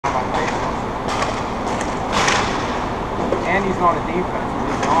And he's not a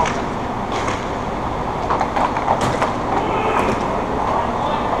defense, he's an offense.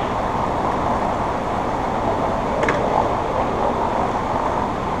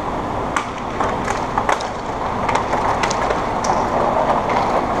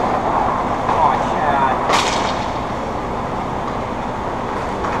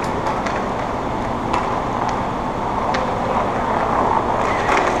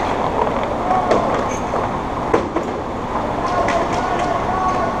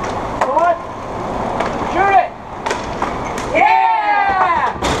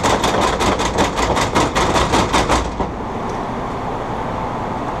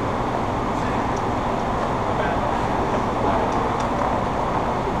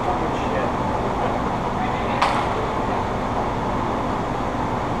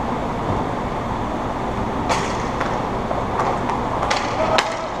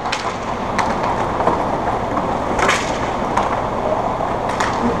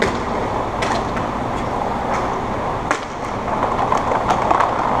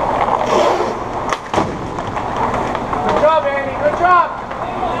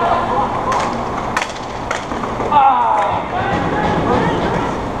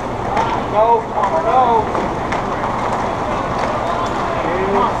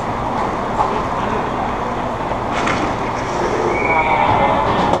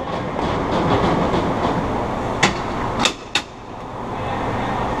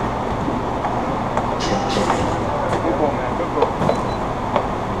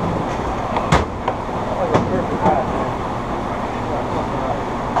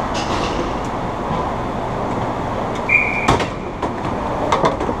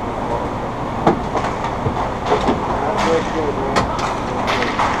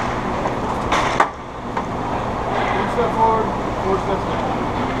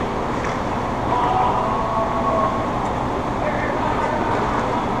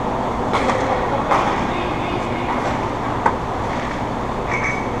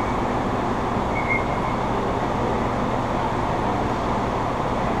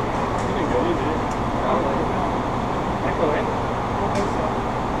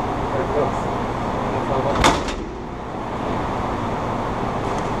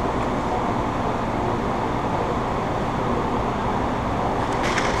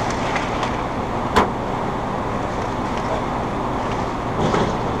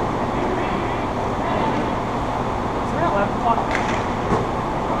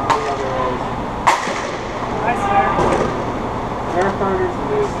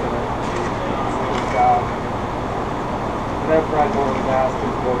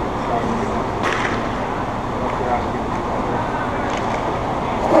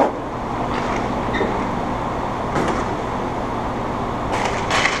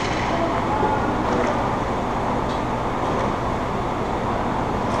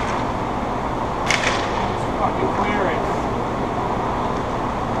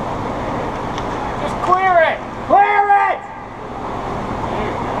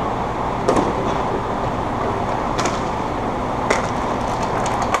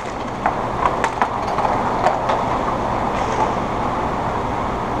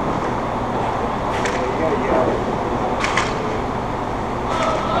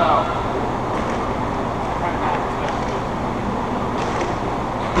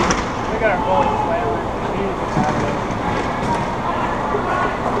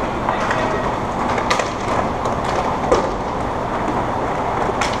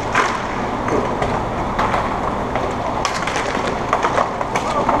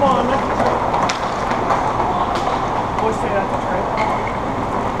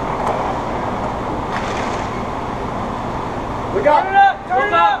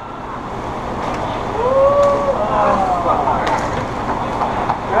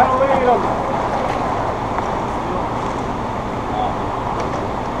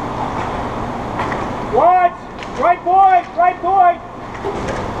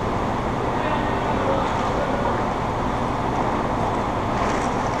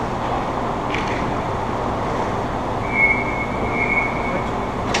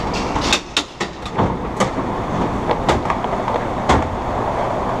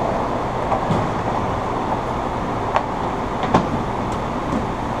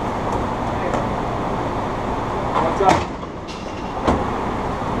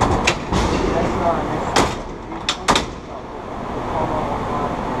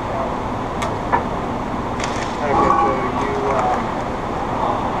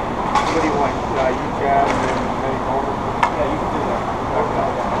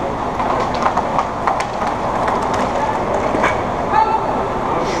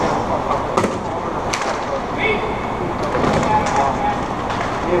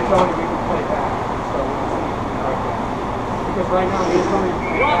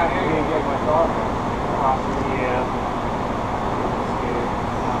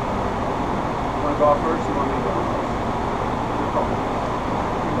 go off first? You want me to go off first? You go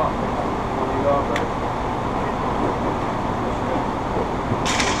off first. You want me to go off first?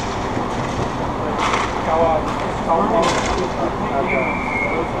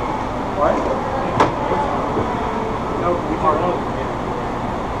 What? No, we can't.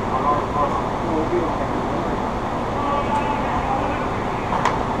 On our we'll be okay.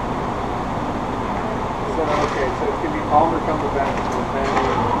 So, okay, so it's going to be Palmer come to back to the family.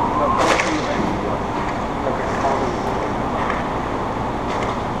 No, Palmer come to back to the okay, Palmer.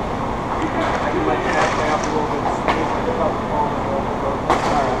 I can let you play off a little bit of space about Palmer.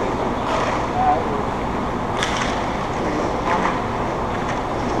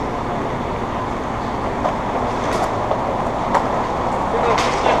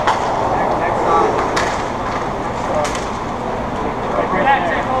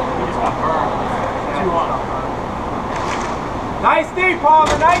 Nice D,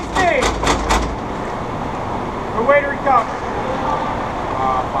 Palmer, nice D! Good way to recover.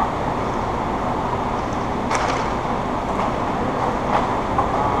 Fuck.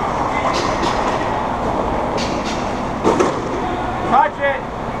 Touch it!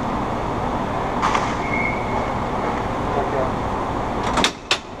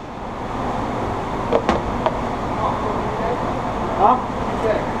 Huh?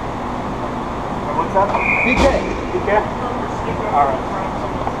 What's up? PK. PK? Alright.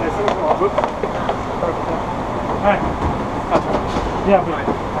 Whoops. Alright. That's right. Yeah, but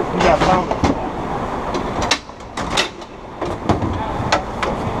you got found it.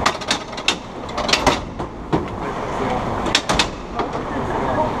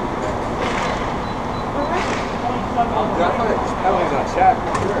 Definitely not check.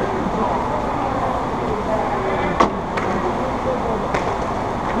 Sure.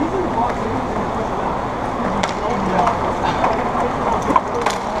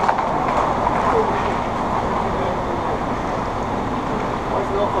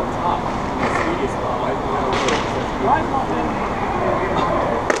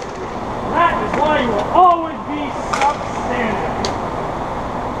 That is why you will always be substandard.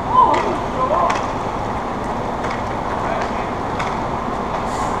 Oh, show off.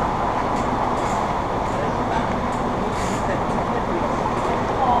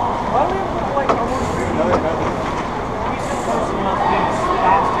 Why do we have to like almost another method? He's supposed to be the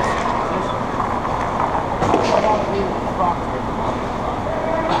fastest position. I want to be the box.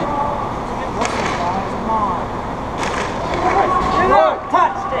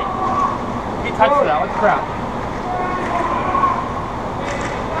 Touched it. He touched that. Let's crap.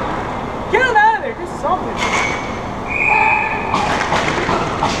 Get him out of there. Do something.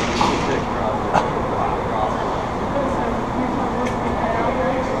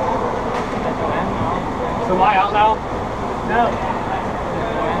 So am I out now? No.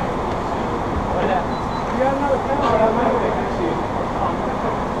 What happened? You got another penalty. I might have to see you.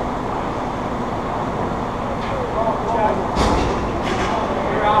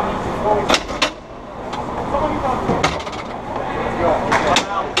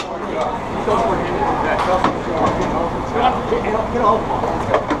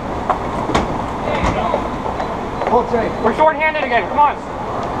 We're short-handed again. Come on.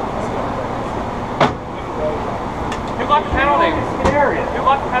 You got the penalty. You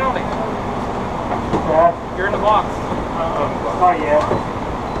got the penalty. Yeah. You're in the box. Not yet.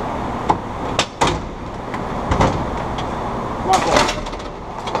 Come on, boy.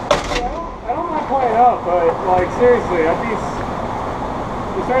 I don't mind playing up, but like seriously, I'd be.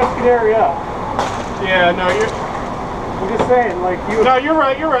 You're trying to scary up. Yeah, no, you're. I'm just saying, like you. No, you're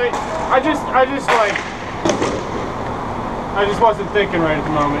right. You're right. I just like. I just wasn't thinking right at the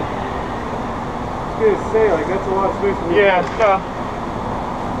moment. I was gonna say, like that's a lot of space. Yeah. No.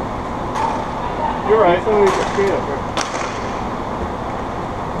 You're right. Somebody's a skate up there.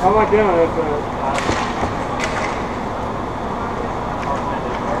 How am I doing?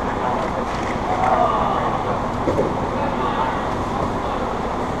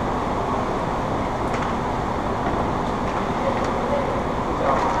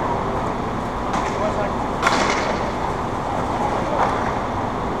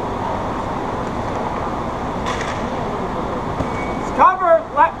 Cover!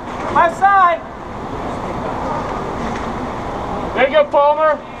 Left side! There you go,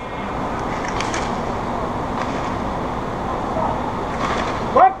 Palmer!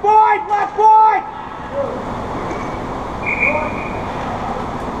 Left wide! Left wide!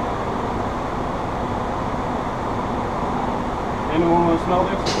 Anyone want to smell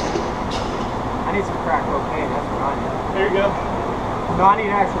this? I need some crack cocaine, that's what I need. There you go. No, I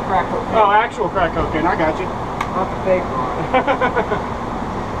need actual crack cocaine. Oh, actual crack cocaine, I got you. Not the fake one.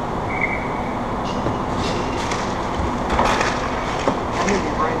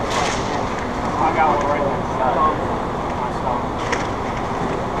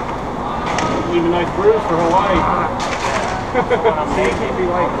 Leave a nice bruise for Hawaii. Can't be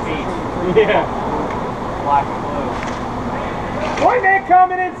like the beach. Yeah. Black and blue. Point man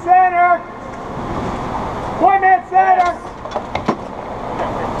coming in center. Point man center.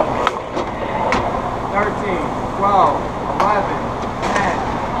 13, 12, 11, 10,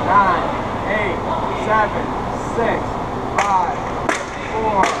 9, 8, 7, 6, 5,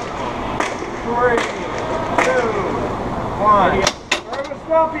 4, 3, 2, 1. Nervous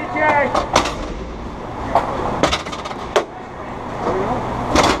go, PJ.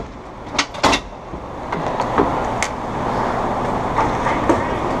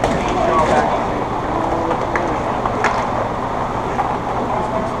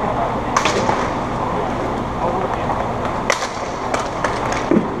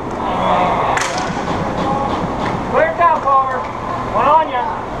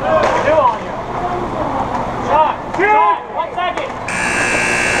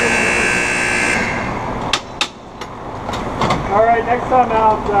 Alright, next time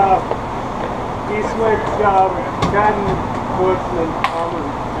out, Eastwick, Ben, Woods, and Palmer.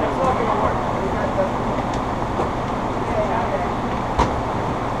 That's not going to work.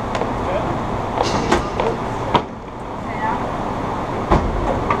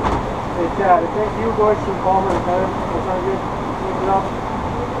 Hey Chad, I think you boys from Palmer and Ben. That sound good? Keep it up.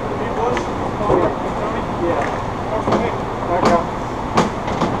 You boys from Palmer and Tony? Yeah. Okay. Back up.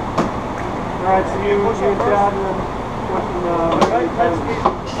 Alright, so you and Chad and then Woods and Ben.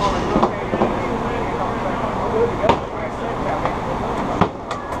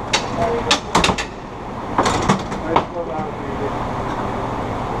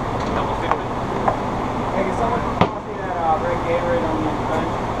 Hey, can someone pass me that red Gatorade on the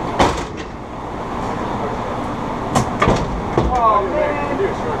bench? Oh, man. Do a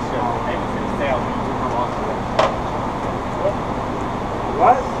short shot. Hey, it's going to stay out.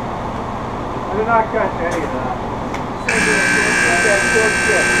 What? I did not catch any of that. Short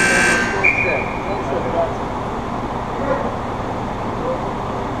shit.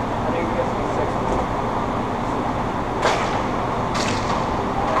 I think we get some 6.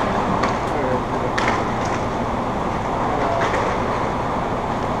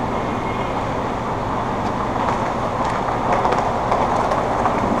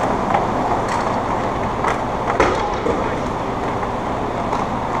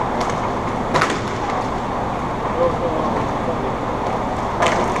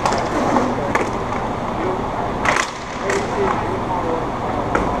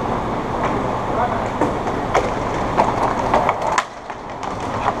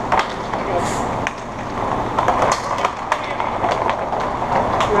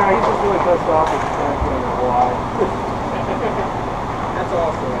 Yeah, he's just really pissed off at the fact that I'm alive. That's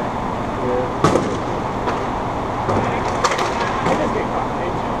also it. Yeah. I just get caught,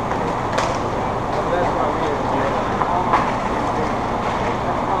 didn't you? That's why we are here.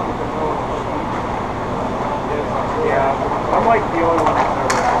 Yeah, I'm like the only one that's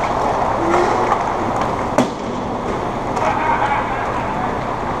ever actually.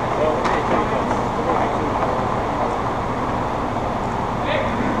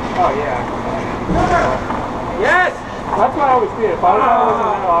 Oh yeah. Yes! That's what I always did. If I was always in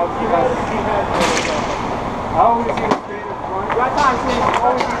the house, I always either stayed in front. Right time, please.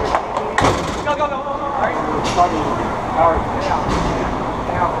 Always either Go, go, go, go, go. All right. fucking Howard.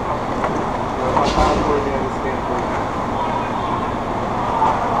 Yeah. My time for the end of Stanford.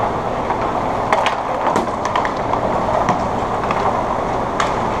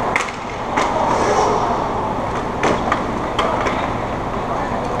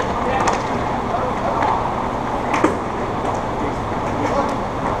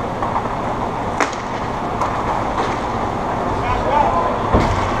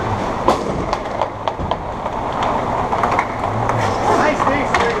 Nice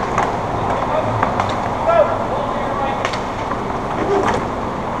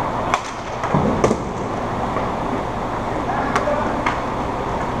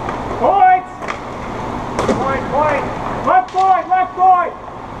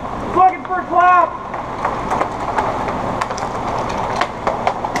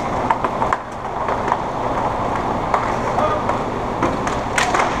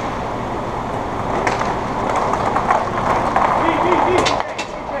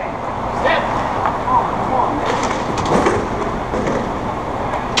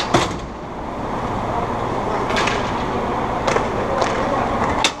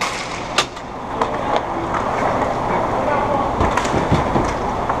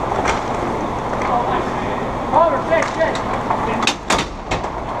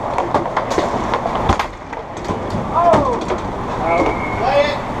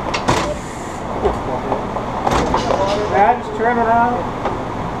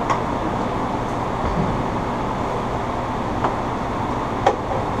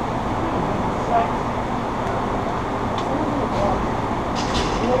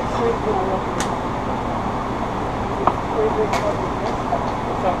It's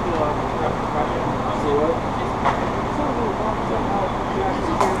up to the repression. See what?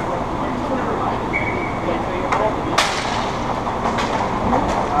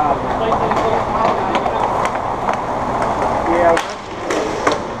 Yeah.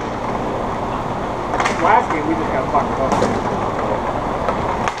 Last game we just got fucked up.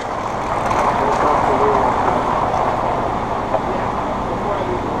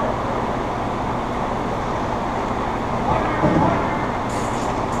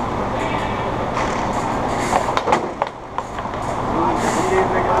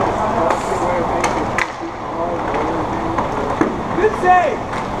 Good save!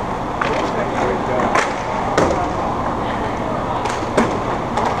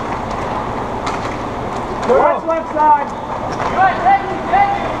 Watch left side. Good, take it.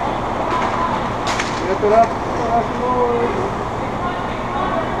 Lift it up.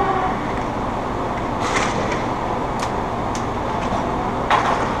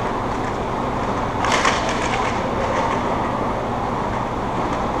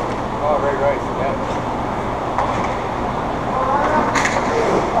 Oh, right.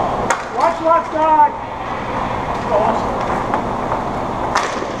 Watch left side.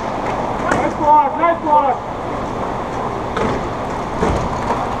 Nice block.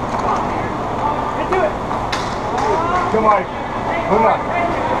 Get to it. Come on. Hold on.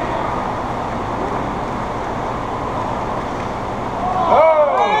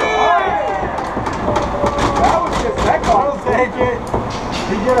 That caught him. Take it.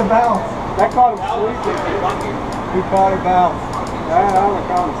 He get a bounce. That caught him sleeping. He caught a bounce. That one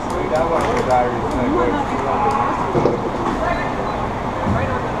caught him sleeping. That wasn't his Irish thing.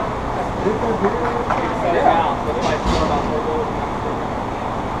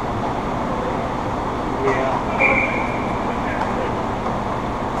 Yeah.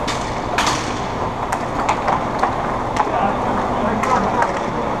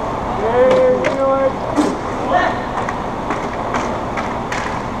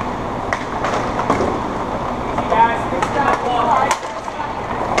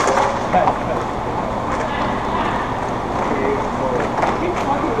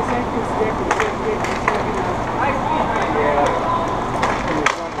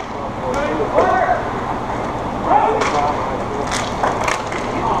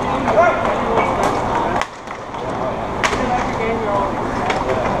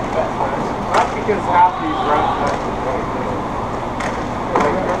 Because half these refs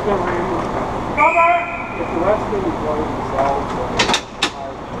cover! If the rest of these players themselves,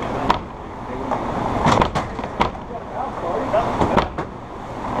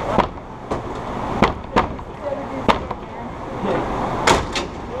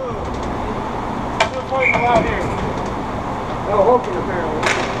 out here. No, hoping apparently.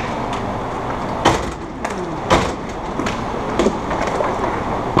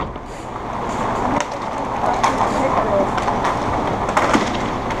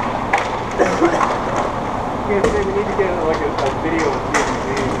 We need to get like a video of TVZ.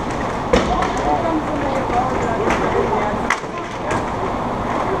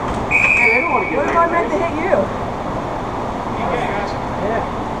 Hey, they don't want to get What if I meant to hit you? Yeah.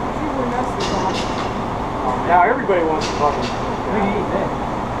 Now everybody wants to fucking. What do you eat then?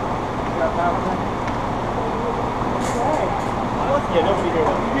 Yeah, nobody here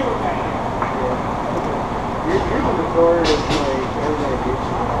wants to do that. You're the majority of like everybody gets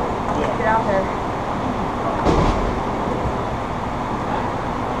you. Get out there.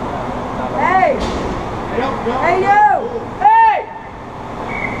 Hey! Hey, you! Hey!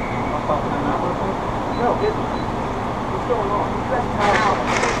 No, get what's going on?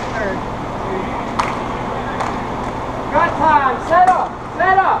 Third. Got time! Set up!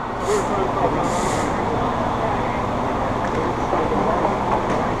 Set up!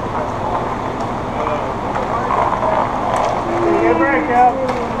 Get a break out.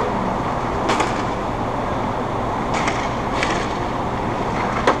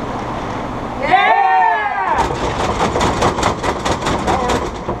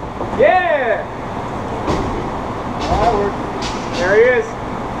 There he is.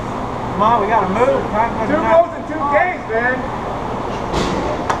 Come on, we gotta move. 2 goals in 2 games, man.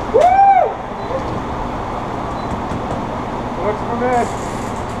 Woo! Looks for this.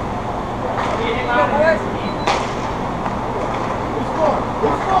 Who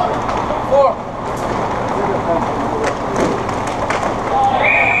scored? 4.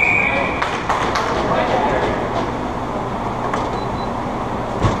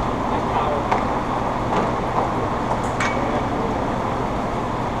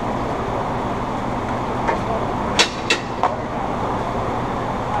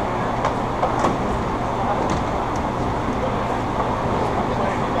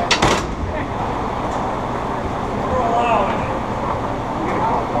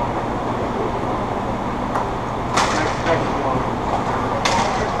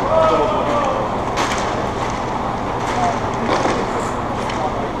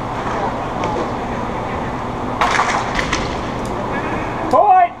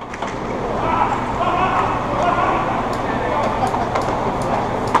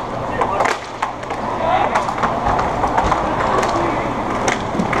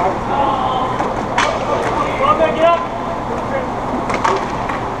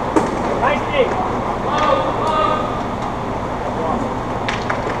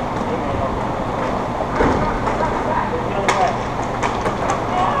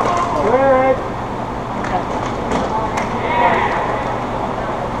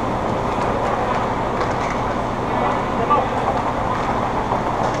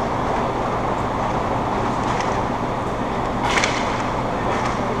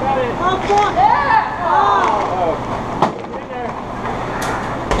 Up one! Yeah! Oh. In there.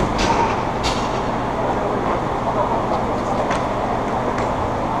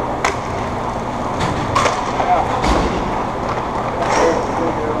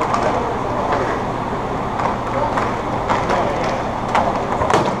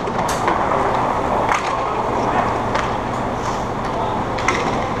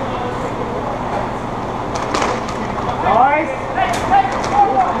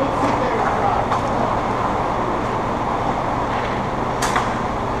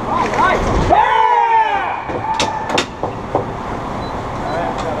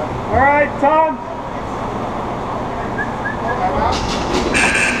 Tom.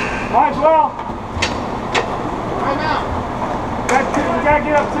 Might as well. I'm out. You gotta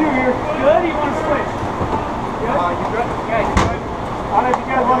get up two here. Good? You want to switch? You good? Okay, you good? I don't know if you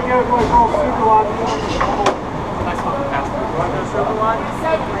guys want to go to like little super line. Nice fucking pass. You want to go super line?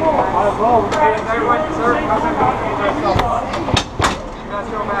 Might as well. Everyone, sir, how's everyone? You guys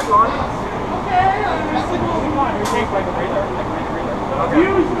go back on? Take like a razor.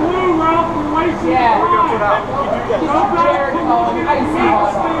 Use blue, Ralph, and waste it. Yeah. We're going to put out. Jared, icy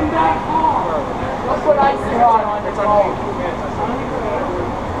hot on. that hard. Let's put icy hot on your phone.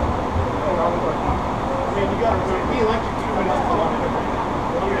 You got to be electrocuted.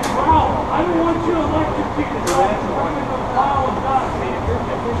 Wow, I don't want you to electrocute yourself. Pile of dust.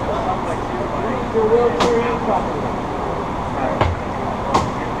 Your wheelchair handcuffed.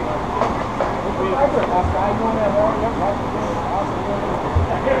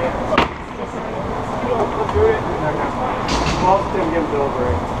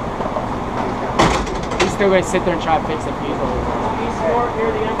 He's still going to sit there and try to fix the fuse. He's smart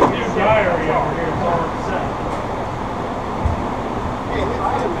near the end of his diary over here. It's all set.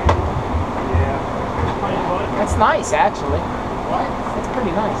 That's nice, actually. That's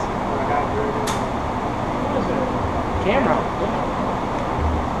pretty nice. What is it? Camera.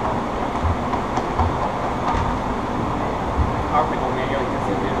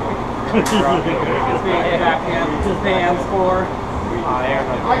 Just the hand score.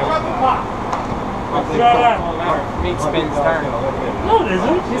 I cut the pot. Shut up. Meat spins turn. No, it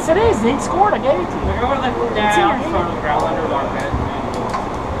isn't. Yes, it is. He scored. I gave it to you. Look over the down in front of the ground under our bed.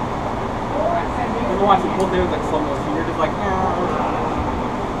 You can watch it pull down like slow motion. You're just like,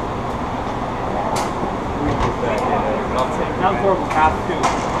 that was horrible pass too.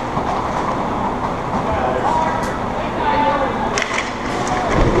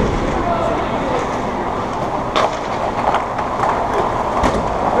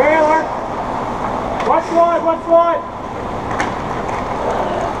 What's what?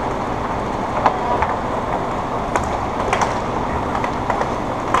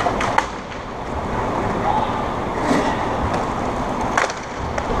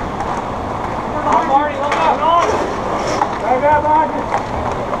 Marty, look up. Back up, Roger.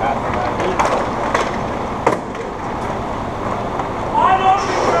 Wide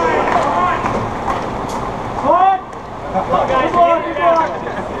open, Brian. Come on. Come on. Guys, Come on, get come on. it.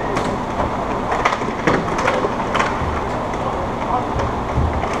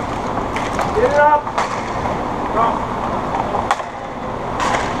 Get it up.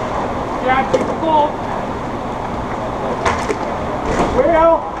 Yeah, keep the ball.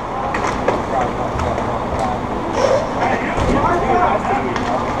 Wheel.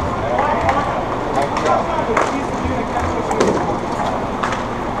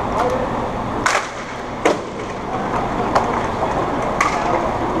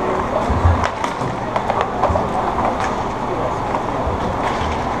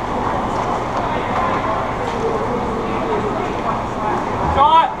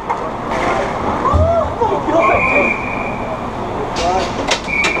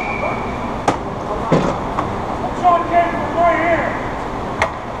 Shot came from right here.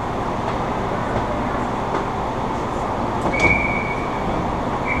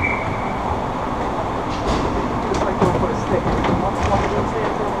 Just like going put a stick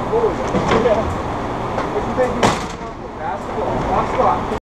in.